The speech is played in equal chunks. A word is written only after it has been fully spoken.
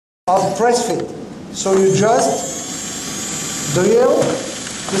of press fit. So you just drill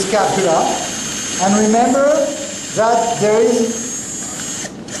the scapula, and remember that there is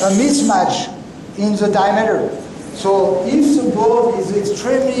a mismatch in the diameter. So if the bone is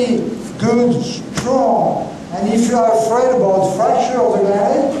extremely good, strong, and if you are afraid about fracture of the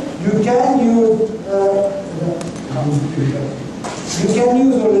granite, you can use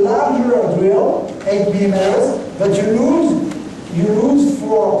a larger drill, 8 millimeters, but you lose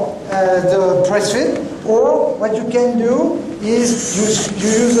for the press fit. Or what you can do is you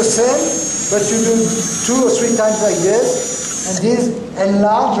use the same, but you do 2 or 3 times like this, and this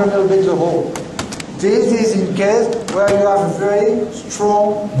enlarge a little bit the hole. This is in case where you have a very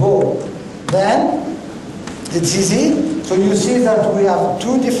strong bone. Then it's easy. So you see that we have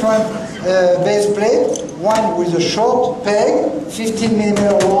 2 different base plates. One with a short peg, 15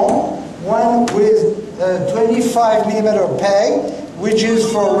 millimeter long. One with 25 millimeter peg, which is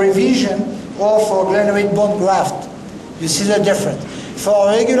for revision or for glenoid bone graft. You see the difference. For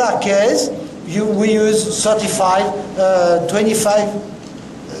a regular case, we use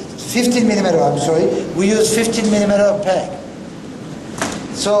 15 millimeter, I'm sorry. We use 15 millimeter peg.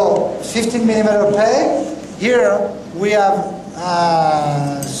 So 15 millimeter peg. Here we have,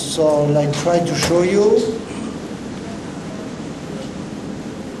 so I try to show you.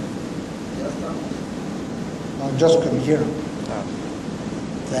 I'll just come here.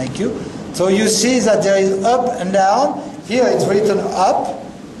 Thank you. So you see that there is up and down. Here it's written up.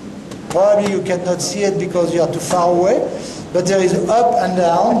 Probably you cannot see it because you are too far away. But there is up and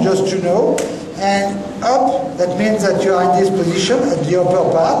down, just to know. And up, that means that you are in this position at the upper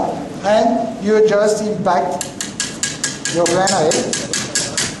part, and you just impact your granite.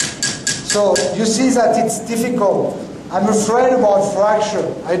 So you see that it's difficult. I'm afraid about fracture.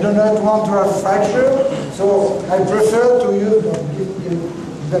 I do not want to have fracture, so I prefer to use.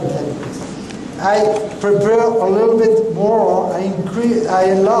 I prepare a little bit more. I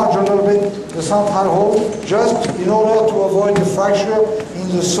enlarge a little bit the central hole, just in order to avoid the fracture in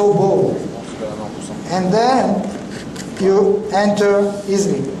the saw bone. And then you enter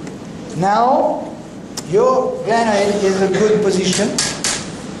easily. Now your granite is in a good position.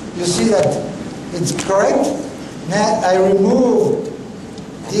 You see that it's correct. Now I remove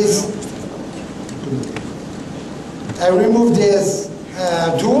this.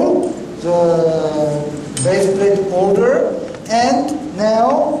 Tool, the base plate holder, and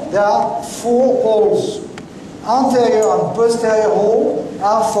now there are 4 holes. Anterior and posterior hole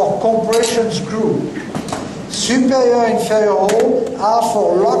are for compression screw. Superior and inferior hole are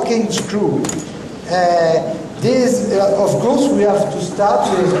for locking screw. Of course, we have to start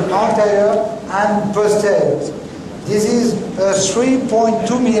with anterior and posterior. This is a 3.2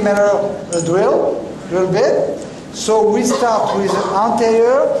 millimeter drill bit. So we start with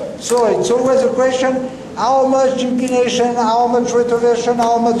anterior. So it's always a question, how much inclination, how much retroversion,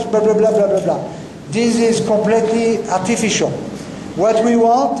 how much blah, blah, blah, blah, blah, blah. This is completely artificial. What we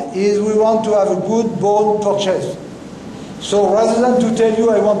want is we want to have a good bone purchase. So rather than to tell you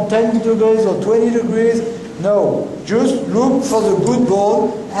I want 10 degrees or 20 degrees, no. Just look for the good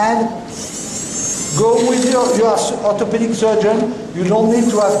bone and go with your orthopedic surgeon. You don't need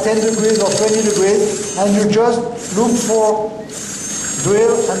to have 10 degrees or 20 degrees, and you just look for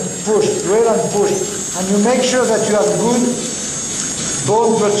drill and push, drill and push. And you make sure that you have good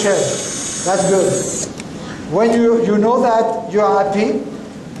bone purchase. That's good. When you know that, you are happy.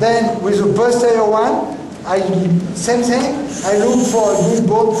 Then with the posterior one, same thing. I look for a good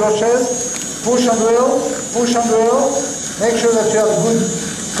bone purchase. Push and drill, make sure that you have good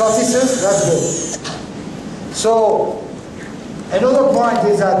cortices. That's good. So another point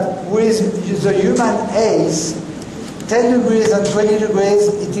is that with the human ace, 10 degrees and 20 degrees,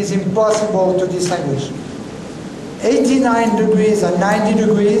 it is impossible to distinguish. 89 degrees and 90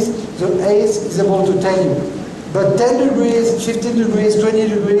 degrees, the ace is able to tell you. But 10 degrees, 15 degrees, 20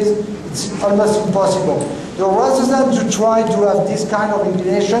 degrees, it's almost impossible. So rather than to try to have this kind of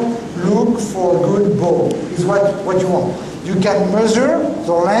inclination, look for a good bone, is what you want. You can measure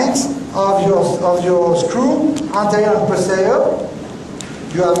the length of your screw, anterior and posterior.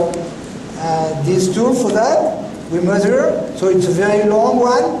 You have this tool for that. We measure, so it's a very long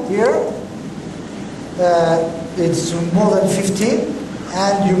one here. It's more than 15.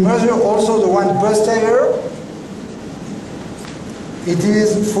 And you measure also the one posterior. It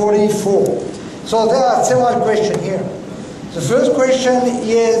is 44. So there are several questions here. The first question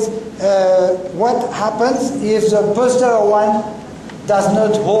is, what happens if the posterior one does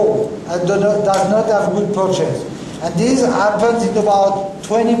not hold, and does not have good purchase? And this happens in about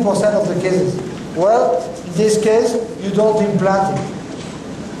 20% of the cases. Well, in this case, you don't implant it.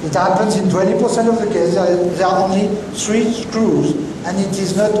 It happens in 20% of the cases. There are only 3 screws, and it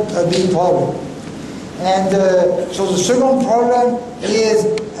is not a big problem. And so the second problem is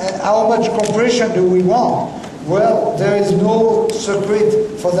how much compression do we want? Well, there is no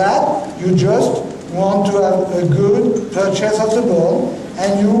secret for that. You just want to have a good purchase of the bone,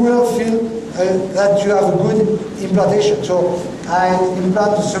 and you will feel that you have a good implantation. So I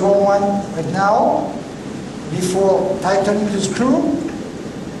implant the second one right now before tightening the screw.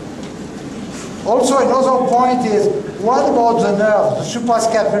 Also, another point is, what about the nerve, the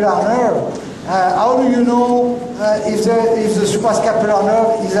suprascapular nerve? How do you know if the suprascapular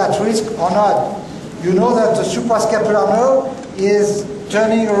nerve is at risk or not? You know that the suprascapular nerve is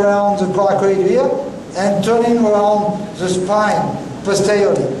turning around the coracoid here and turning around the spine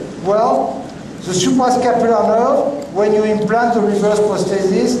posteriorly. Well, the suprascapular nerve, when you implant the reverse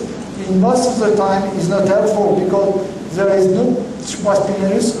prosthesis, in most of the time is not helpful because there is no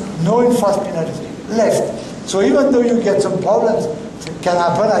supraspinalis, no infraspinalis left. So even though you get some problems, it can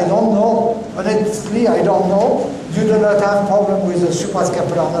happen, I don't know. Honestly, I don't know. You do not have problem with the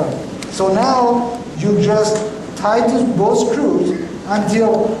suprascapular nerve. So now you just tighten both screws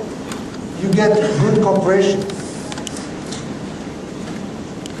until you get good compression.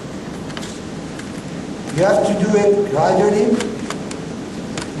 You have to do it gradually.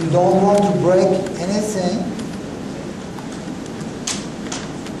 You don't want to break anything.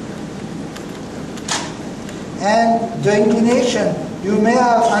 And the inclination, you may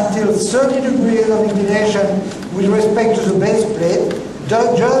have until 30 degrees of inclination with respect to the base plate.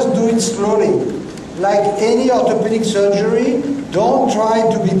 Just do it slowly. Like any orthopedic surgery, don't try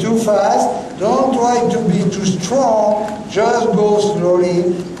to be too fast, don't try to be too strong, just go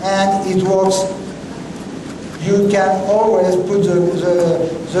slowly and it works. You can always put the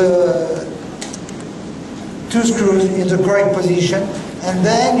 2 screws in the correct position, and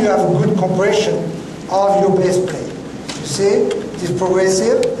then you have a good compression of your base plate. You see, it is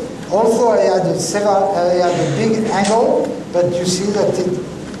progressive. Also, I had a big angle, but you see that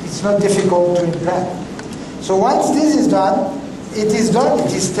it's not difficult to implant. So once this is done, it is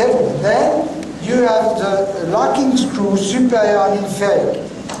stable. Then you have the locking screw, superior and inferior.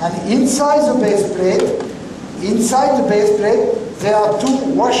 And inside the base plate, there are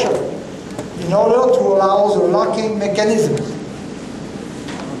 2 washers in order to allow the locking mechanism.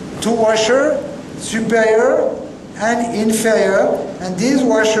 2 washers, superior and inferior, and these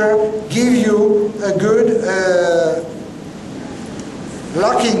washers give you a good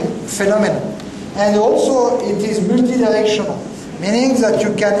locking phenomenon. And also it is multidirectional, meaning that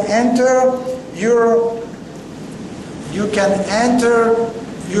you can enter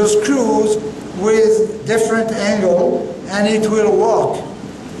your screws with different angle and it will work.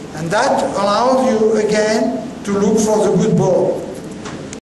 And that allows you again to look for the good ball.